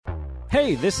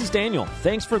Hey, this is Daniel.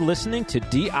 Thanks for listening to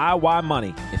DIY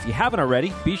Money. If you haven't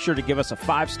already, be sure to give us a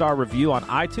 5-star review on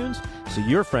iTunes so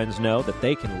your friends know that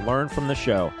they can learn from the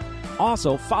show.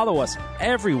 Also, follow us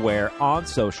everywhere on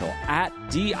social at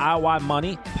DIY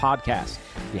Money Podcast.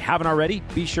 If you haven't already,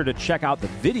 be sure to check out the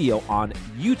video on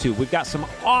YouTube. We've got some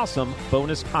awesome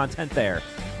bonus content there.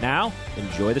 Now,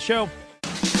 enjoy the show.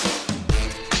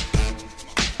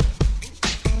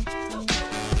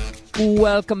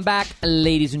 Welcome back,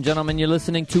 ladies and gentlemen. You're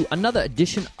listening to another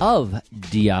edition of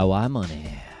DIY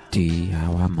Money.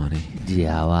 DIY Money.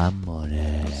 DIY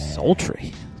Money.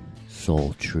 Sultry.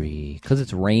 Because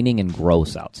it's raining and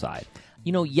gross outside.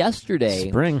 You know, yesterday,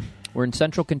 Spring. We're in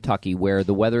central Kentucky where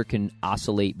the weather can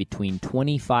oscillate between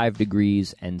 25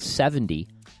 degrees and 70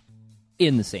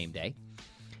 in the same day,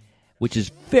 which is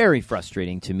very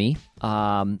frustrating to me.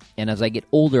 And as I get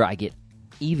older, I get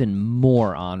even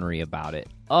more ornery about it.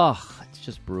 Ugh, it's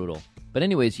just brutal. But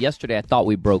anyways, yesterday I thought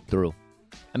we broke through.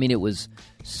 I mean, it was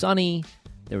sunny.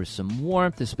 There was some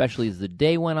warmth, especially as the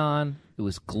day went on. It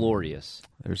was glorious.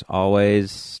 There's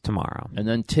always tomorrow. And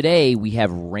then today we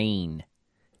have rain.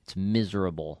 It's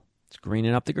miserable. It's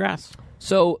greening up the grass.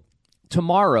 So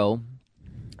tomorrow,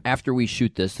 after we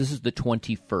shoot this is the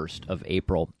 21st of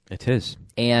April. It is.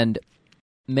 And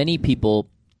many people,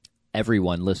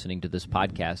 everyone listening to this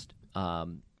podcast,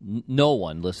 no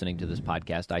one listening to this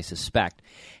podcast, I suspect,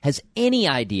 has any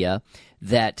idea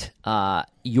that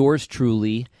yours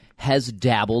truly has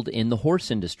dabbled in the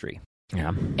horse industry.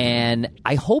 Yeah. And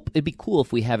I hope it'd be cool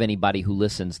if we have anybody who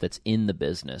listens that's in the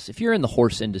business. If you're in the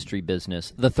horse industry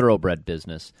business, the thoroughbred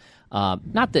business,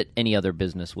 not that any other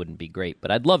business wouldn't be great, but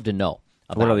I'd love to know.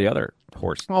 What are the other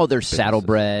horse? Oh, there's businesses?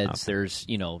 saddlebreds, Okay. there's,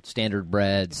 standard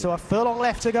breds. So a furlong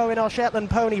left to go in our Shetland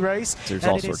pony race. There's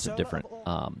and all it is sorts of so different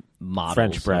models.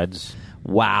 French breds.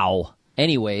 Wow.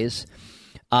 Anyways,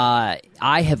 I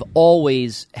have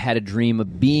always had a dream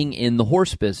of being in the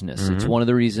horse business. It's one of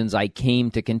the reasons I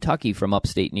came to Kentucky from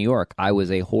upstate New York. I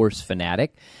was a horse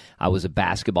fanatic. I was a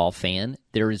basketball fan.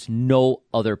 There is no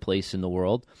other place in the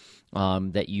world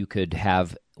that you could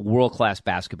have world-class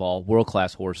basketball,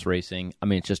 world-class horse racing. I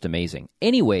mean, it's just amazing.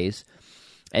 Anyways,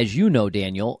 as you know,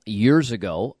 Daniel, years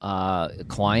ago, a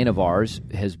client of ours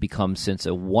has become since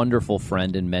a wonderful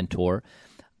friend and mentor,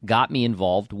 got me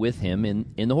involved with him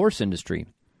in the horse industry.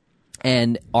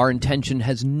 And our intention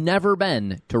has never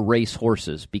been to race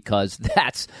horses because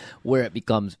that's where it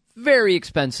becomes very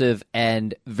expensive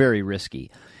and very risky.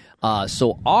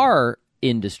 So our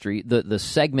industry, the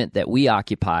segment that we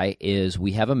occupy is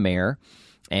we have a mare,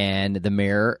 and the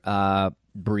mare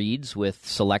breeds with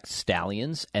select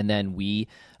stallions, and then we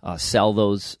sell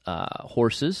those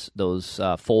horses, those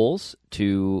foals,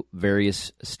 to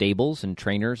various stables and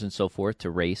trainers and so forth to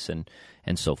race and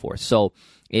so forth. So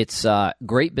it's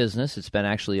great business. It's been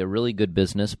actually a really good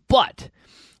business. But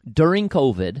during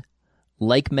COVID,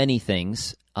 like many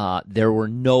things, there were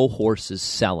no horses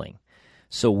selling.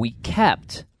 So we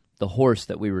kept the horse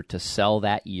that we were to sell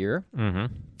that year,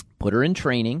 put her in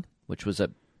training, which was a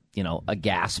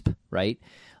gasp, right?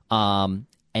 And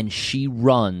she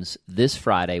runs this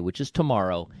Friday, which is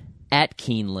tomorrow, at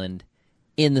Keeneland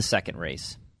in the second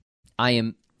race. I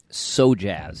am so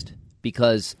jazzed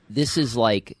because this is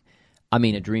like,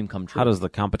 a dream come true. How does the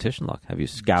competition look? Have you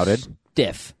scouted?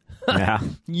 Stiff. Yeah.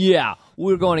 Yeah,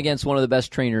 we're going against one of the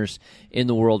best trainers in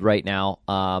the world right now.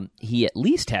 He at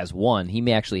least has one. He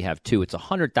may actually have two. It's a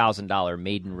 $100,000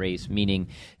 maiden race, meaning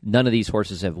none of these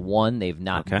horses have won. They've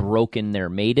not broken their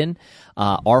maiden.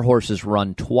 Our horses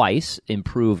run twice,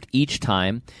 improved each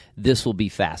time. This will be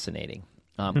fascinating.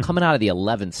 Coming out of the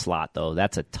 11th slot, though,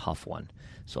 that's a tough one.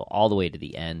 So all the way to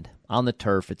the end. On the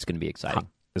turf, it's going to be exciting.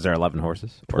 Is there 11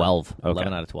 horses? 12. Okay.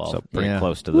 11 out of 12. So pretty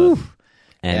close to the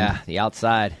end. Yeah, the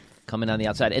outside. Coming on the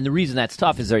outside. And the reason that's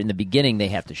tough is that in the beginning they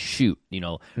have to shoot,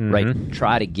 right,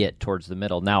 try to get towards the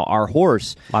middle. Now, our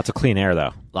horse... Lots of clean air,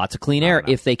 though. Lots of clean air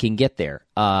if they can get there.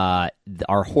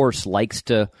 Our horse likes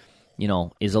to,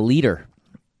 is a leader,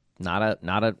 not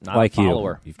a like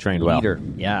follower. You've trained leader.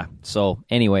 well. Yeah. So,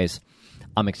 anyways,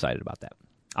 I'm excited about that.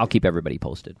 I'll keep everybody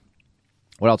posted.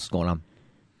 What else is going on?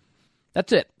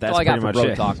 That's it. That's all I got for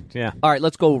Road Talk. Yeah. All right,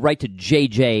 let's go right to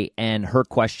JJ and her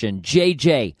question.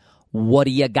 JJ, what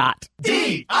do you got?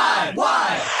 DIY!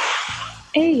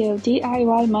 Hey, yo,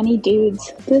 DIY money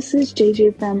dudes. This is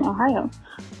JJ from Ohio.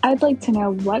 I'd like to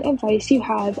know what advice you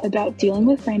have about dealing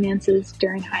with finances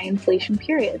during high inflation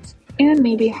periods, and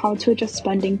maybe how to adjust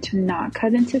spending to not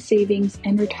cut into savings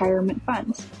and retirement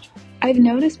funds. I've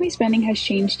noticed my spending has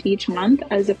changed each month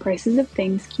as the prices of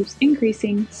things keeps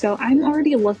increasing, so I'm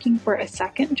already looking for a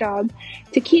second job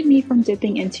to keep me from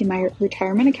dipping into my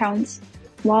retirement accounts.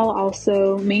 while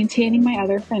also maintaining my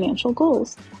other financial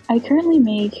goals. I currently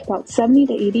make about 70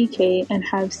 to 80K and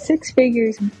have 6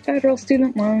 figures in federal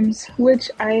student loans,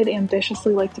 which I'd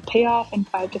ambitiously like to pay off in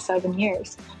 5 to 7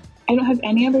 years. I don't have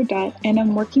any other debt, and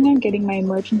I'm working on getting my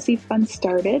emergency fund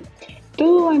started,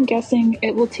 though I'm guessing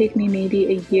it will take me maybe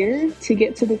a year to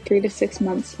get to the 3 to 6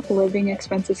 months living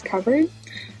expenses covered.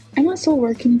 I'm also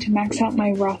working to max out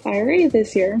my Roth IRA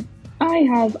this year. I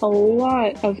have a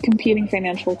lot of competing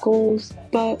financial goals,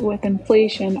 but with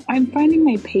inflation, I'm finding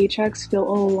my paychecks feel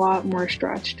a lot more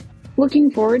stretched.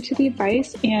 Looking forward to the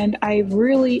advice, and I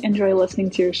really enjoy listening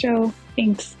to your show.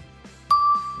 Thanks.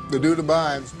 The dude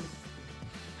abides.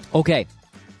 Okay,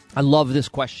 I love this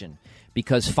question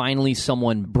because finally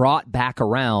someone brought back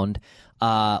around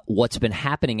what's been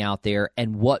happening out there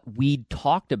and what we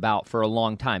talked about for a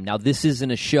long time. Now, this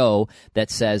isn't a show that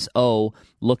says, oh,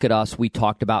 look at us, we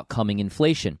talked about coming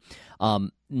inflation.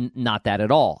 Not that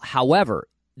at all. However,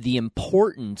 the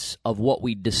importance of what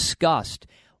we discussed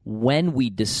when we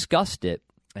discussed it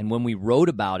and when we wrote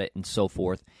about it and so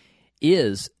forth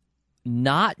is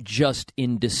not just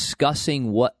in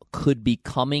discussing what could be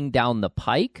coming down the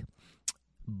pike,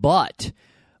 but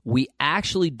we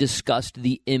actually discussed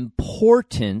the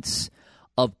importance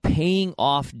of paying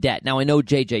off debt. Now, I know,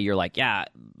 JJ, you're like, yeah,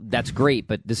 that's great,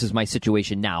 but this is my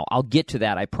situation now. I'll get to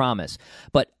that, I promise.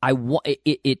 But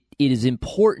it is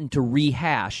important to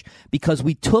rehash because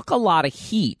we took a lot of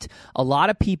heat. A lot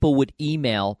of people would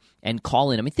email and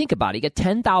call in. I mean, think about it. You get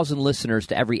 10,000 listeners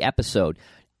to every episode.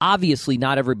 Obviously,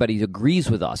 not everybody agrees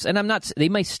with us, and they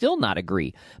might still not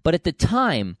agree. But at the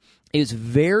time, it was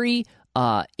very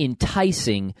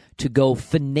enticing to go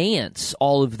finance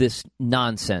all of this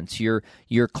nonsense, your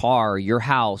car, your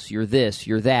house, your this,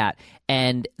 your that.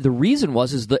 And the reason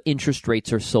is the interest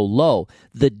rates are so low.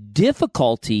 The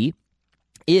difficulty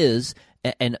is,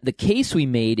 and the case we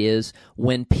made is,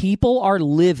 when people are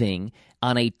living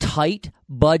on a tight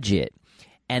budget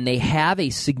and they have a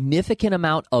significant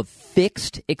amount of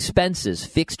fixed expenses,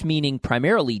 fixed meaning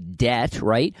primarily debt,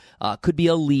 right? Could be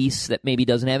a lease that maybe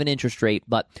doesn't have an interest rate,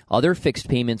 but other fixed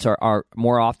payments are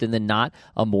more often than not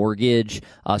a mortgage,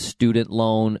 a student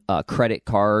loan, a credit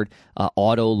card,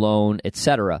 auto loan,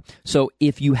 etc. So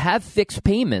if you have fixed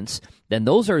payments, then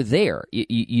those are there.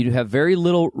 You have very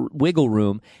little wiggle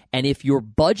room. And if your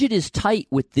budget is tight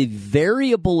with the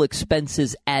variable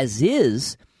expenses as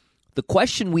is, the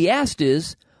question we asked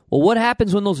is, well, what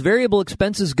happens when those variable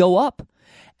expenses go up?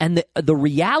 And the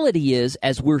reality is,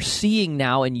 as we're seeing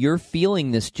now, and you're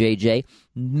feeling this, JJ,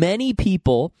 many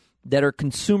people that are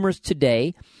consumers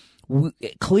today,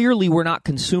 clearly we're not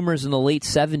consumers in the late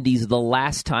 70s, the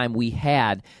last time we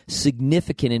had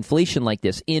significant inflation like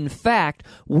this. In fact,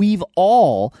 we've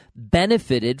all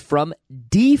benefited from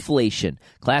deflation.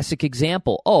 Classic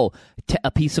example,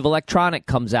 a piece of electronic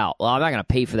comes out. Well, I'm not going to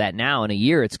pay for that now. In a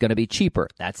year, it's going to be cheaper.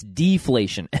 That's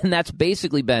deflation. And that's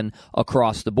basically been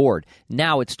across the board.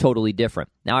 Now it's totally different.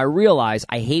 Now, I realize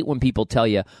I hate when people tell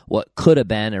you what could have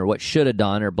been or what should have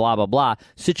done or blah, blah, blah.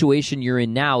 Situation you're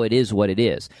in now, it is what it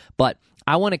is. But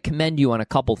I want to commend you on a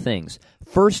couple things.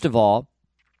 First of all,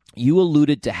 you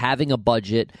alluded to having a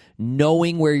budget,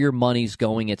 knowing where your money's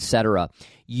going, etc.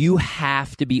 You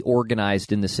have to be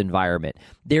organized in this environment.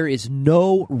 There is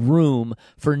no room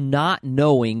for not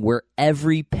knowing where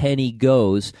every penny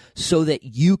goes so that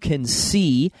you can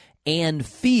see and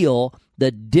feel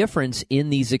the difference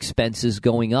in these expenses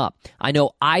going up. I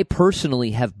know I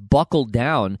personally have buckled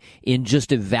down in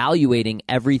just evaluating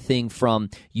everything from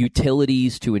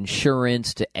utilities to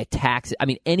insurance to tax. I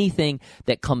mean, anything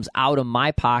that comes out of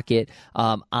my pocket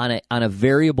on a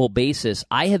variable basis,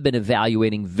 I have been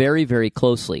evaluating very, very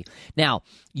closely. Now,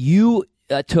 you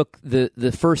took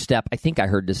the first step. I think I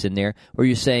heard this in there where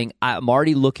you're saying, I'm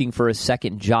already looking for a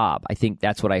second job. I think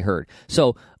that's what I heard.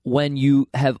 So when you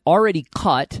have already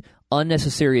cut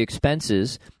unnecessary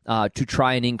expenses to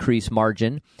try and increase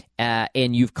margin,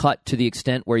 and you've cut to the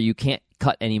extent where you can't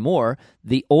cut anymore,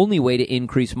 the only way to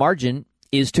increase margin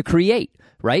is to create,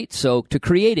 right? So to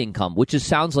create income, which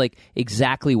sounds like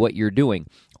exactly what you're doing.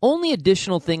 Only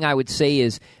additional thing I would say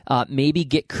is maybe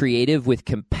get creative with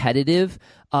competitive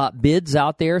bids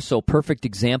out there. So perfect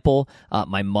example,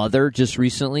 my mother just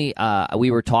recently, we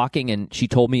were talking and she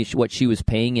told me what she was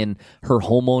paying in her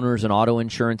homeowners and auto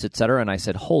insurance, et cetera. And I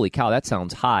said, holy cow, that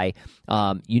sounds high.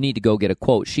 You need to go get a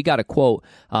quote. She got a quote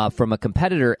from a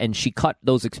competitor and she cut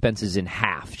those expenses in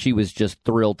half. She was just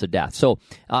thrilled to death. So,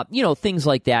 things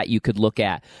like that you could look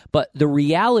at. But the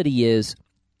reality is,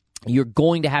 you're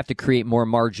going to have to create more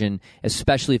margin,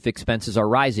 especially if expenses are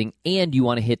rising and you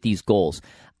want to hit these goals.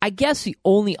 I guess the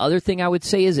only other thing I would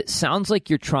say is it sounds like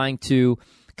you're trying to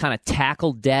kind of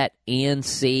tackle debt and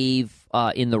save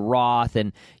in the Roth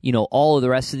and, all of the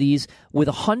rest of these, with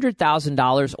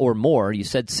 $100,000 or more, you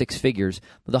said six figures,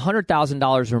 with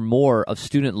 $100,000 or more of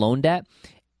student loan debt,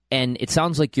 and it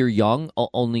sounds like you're young,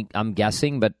 only I'm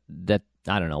guessing, but that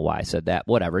I don't know why I said that.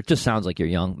 Whatever. It just sounds like you're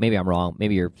young. Maybe I'm wrong.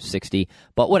 Maybe you're 60,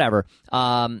 but whatever.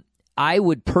 I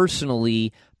would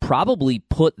personally probably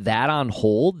put that on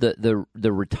hold, the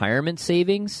retirement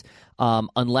savings,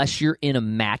 unless you're in a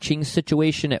matching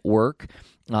situation at work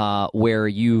where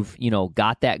you've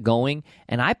got that going.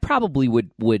 And I probably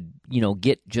would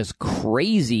get just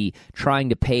crazy trying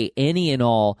to pay any and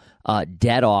all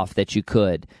debt off that you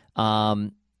could.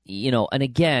 And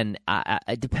again,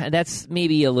 I depend. That's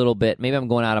maybe a little bit. Maybe I'm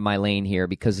going out of my lane here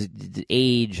because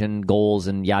age and goals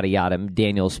and yada yada.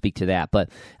 Daniel will speak to that, but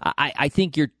I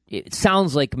think it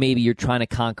sounds like maybe you're trying to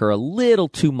conquer a little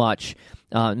too much,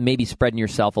 maybe spreading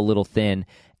yourself a little thin.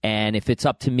 And if it's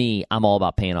up to me, I'm all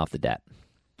about paying off the debt.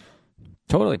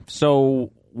 Totally.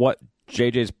 So what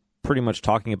JJ's pretty much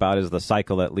talking about is the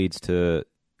cycle that leads to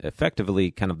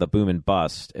effectively kind of the boom and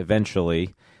bust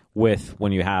eventually, with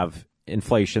when you have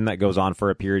inflation that goes on for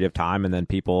a period of time, and then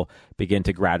people begin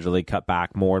to gradually cut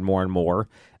back more and more and more.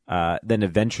 Then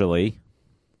eventually,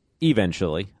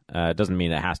 it doesn't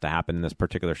mean it has to happen in this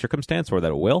particular circumstance or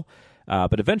that it will,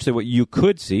 but eventually what you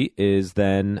could see is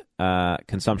then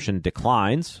consumption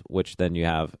declines, which then you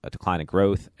have a decline in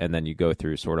growth, and then you go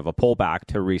through sort of a pullback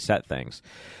to reset things.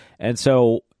 And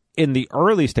so in the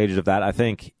early stages of that, I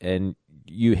think, and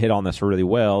you hit on this really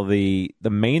well, the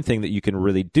main thing that you can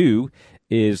really do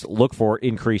is look for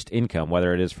increased income,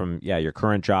 whether it is from your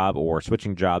current job or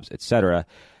switching jobs, et cetera,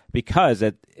 because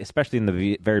especially in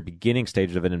the very beginning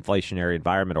stages of an inflationary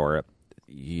environment, or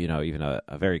even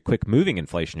a very quick moving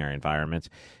inflationary environment,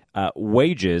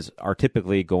 wages are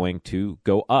typically going to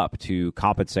go up to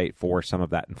compensate for some of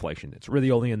that inflation. It's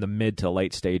really only in the mid to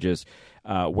late stages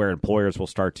where employers will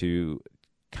start to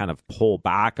kind of pull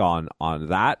back on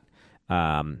that.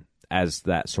 As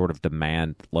that sort of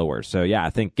demand lowers. So, I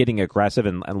think getting aggressive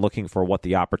and looking for what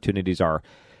the opportunities are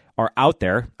out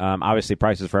there. Obviously,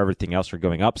 prices for everything else are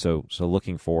going up, so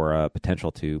looking for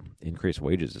potential to increase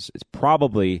wages is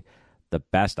probably the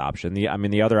best option. The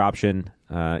other option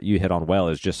you hit on well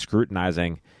is just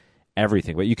scrutinizing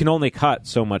everything. But you can only cut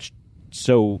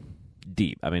so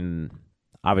deep.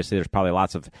 Obviously, there's probably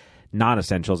lots of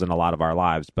non-essentials in a lot of our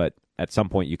lives, but at some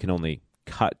point you can only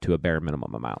cut to a bare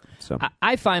minimum amount. So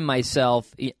I find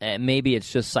myself, maybe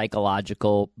it's just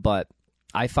psychological, but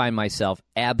I find myself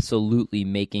absolutely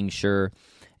making sure,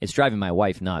 it's driving my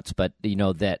wife nuts, but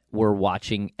that we're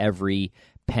watching every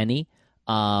penny,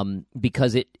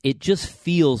 because it just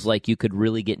feels like you could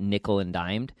really get nickel and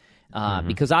dimed,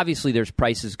 because obviously there's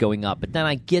prices going up, but then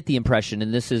I get the impression,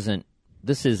 and this isn't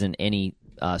any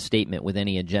statement with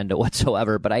any agenda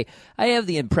whatsoever, but I have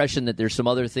the impression that there's some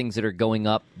other things that are going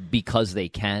up because they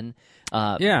can.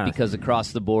 Because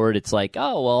across the board, it's like,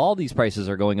 oh, well, all these prices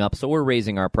are going up, so we're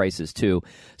raising our prices too.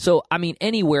 So,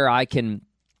 anywhere I can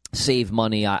save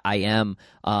money, I am.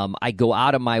 I go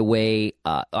out of my way.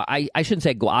 I shouldn't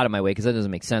say go out of my way because that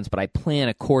doesn't make sense, but I plan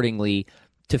accordingly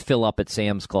to fill up at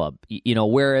Sam's Club.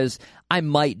 Whereas I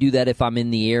might do that if I'm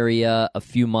in the area a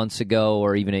few months ago,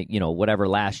 or even, whatever,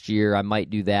 last year, I might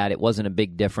do that. It wasn't a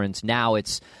big difference. Now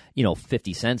it's,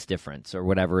 50 cents difference or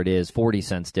whatever it is, 40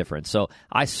 cents difference. So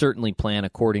I certainly plan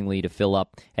accordingly to fill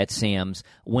up at Sam's.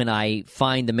 When I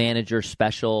find the manager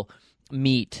special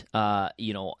meat,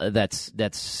 that's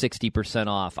 60%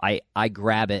 off, I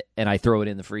grab it and I throw it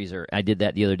in the freezer. I did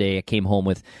that the other day. I came home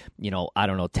with,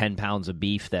 10 pounds of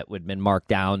beef that would have been marked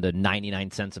down to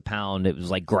 99 cents a pound. It was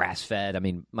like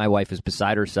grass-fed. My wife is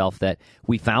beside herself that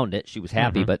we found it. She was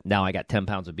happy, but now I got 10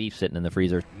 pounds of beef sitting in the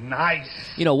freezer. Nice.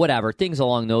 Whatever. Things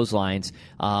along those lines,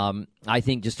 I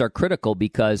think just are critical,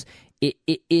 because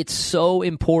it's so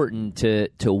important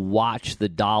to watch the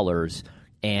dollars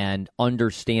and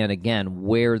understand, again,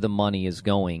 where the money is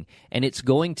going. And it's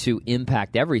going to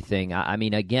impact everything.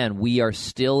 Again, we are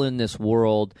still in this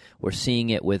world. We're seeing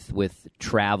it with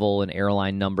travel and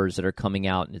airline numbers that are coming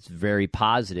out, and it's very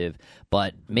positive.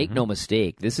 But make no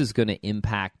mistake, this is going to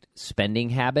impact spending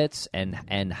habits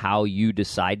and how you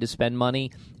decide to spend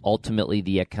money, ultimately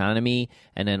the economy,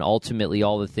 and then ultimately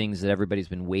all the things that everybody's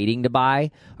been waiting to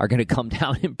buy are going to come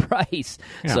down in price.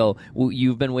 Yeah. So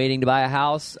you've been waiting to buy a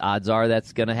house. Odds are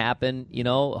that's going to happen,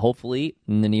 hopefully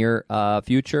in the near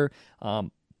future.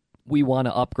 We want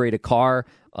to upgrade a car.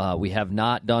 We have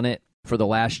not done it. for the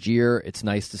last year. It's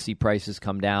nice to see prices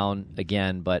come down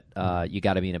again, but you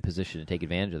got to be in a position to take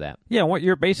advantage of that. Yeah, what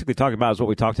you're basically talking about is what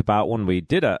we talked about when we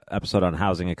did an episode on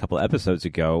housing a couple of episodes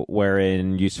ago,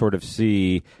 wherein you sort of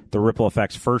see the ripple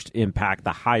effects first impact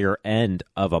the higher end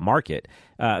of a market.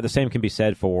 The same can be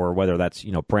said for whether that's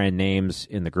brand names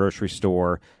in the grocery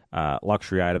store,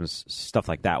 luxury items, stuff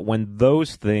like that. When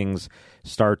those things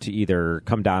start to either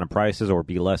come down in prices or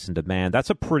be less in demand,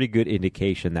 that's a pretty good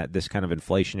indication that this kind of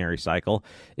inflationary cycle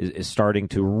is starting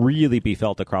to really be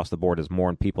felt across the board as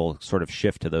more people sort of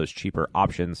shift to those cheaper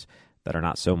options that are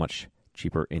not so much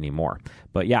cheaper anymore.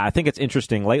 But yeah, I think it's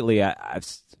interesting lately. I've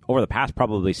over the past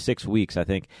probably 6 weeks, I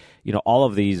think, all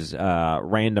of these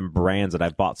random brands that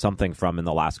I've bought something from in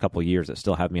the last couple of years that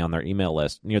still have me on their email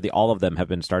list, nearly all of them have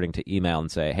been starting to email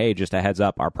and say, hey, just a heads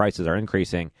up, our prices are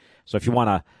increasing. So if you want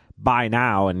to buy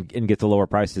now and get the lower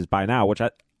prices, buy now, which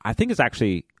I think is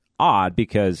actually odd,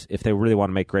 because if they really want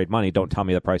to make great money, don't tell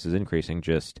me the price is increasing,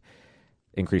 just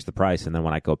increase the price, and then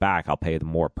when I go back, I'll pay the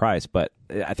more price. But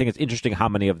I think it's interesting how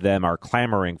many of them are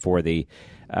clamoring for the,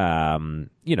 come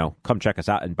check us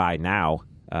out and buy now,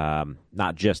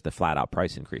 not just the flat-out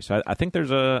price increase. So I think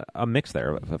there's a mix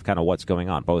there of kind of what's going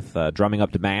on, both drumming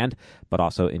up demand, but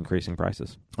also increasing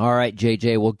prices. All right,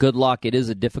 JJ, well, good luck. It is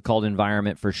a difficult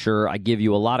environment for sure. I give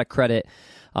you a lot of credit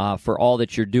for all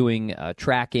that you're doing,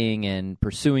 tracking and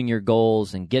pursuing your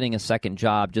goals and getting a second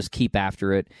job. Just keep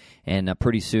after it, and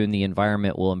pretty soon the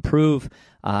environment will improve,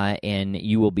 and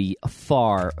you will be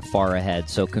far, far ahead.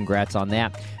 So congrats on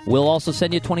that. We'll also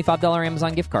send you a $25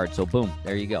 Amazon gift card. So boom,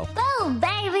 there you go. Boom,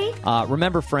 baby.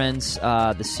 Remember, friends,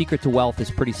 the secret to wealth is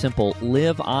pretty simple.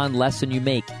 Live on less than you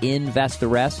make. Invest the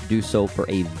rest. Do so for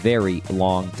a very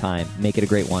long time. Make it a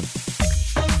great one.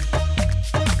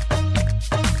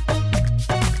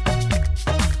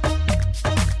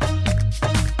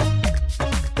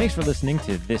 Thanks for listening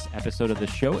to this episode of the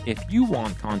show. If you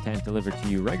want content delivered to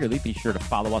you regularly, be sure to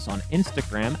follow us on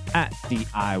Instagram at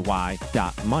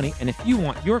DIY.money. And if you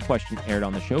want your question aired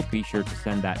on the show, be sure to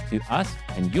send that to us,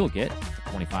 and you'll get a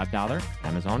 $25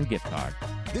 Amazon gift card.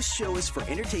 This show is for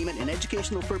entertainment and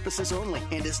educational purposes only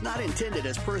and is not intended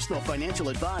as personal financial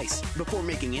advice. Before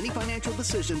making any financial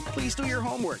decision, please do your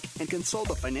homework and consult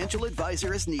a financial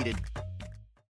advisor as needed.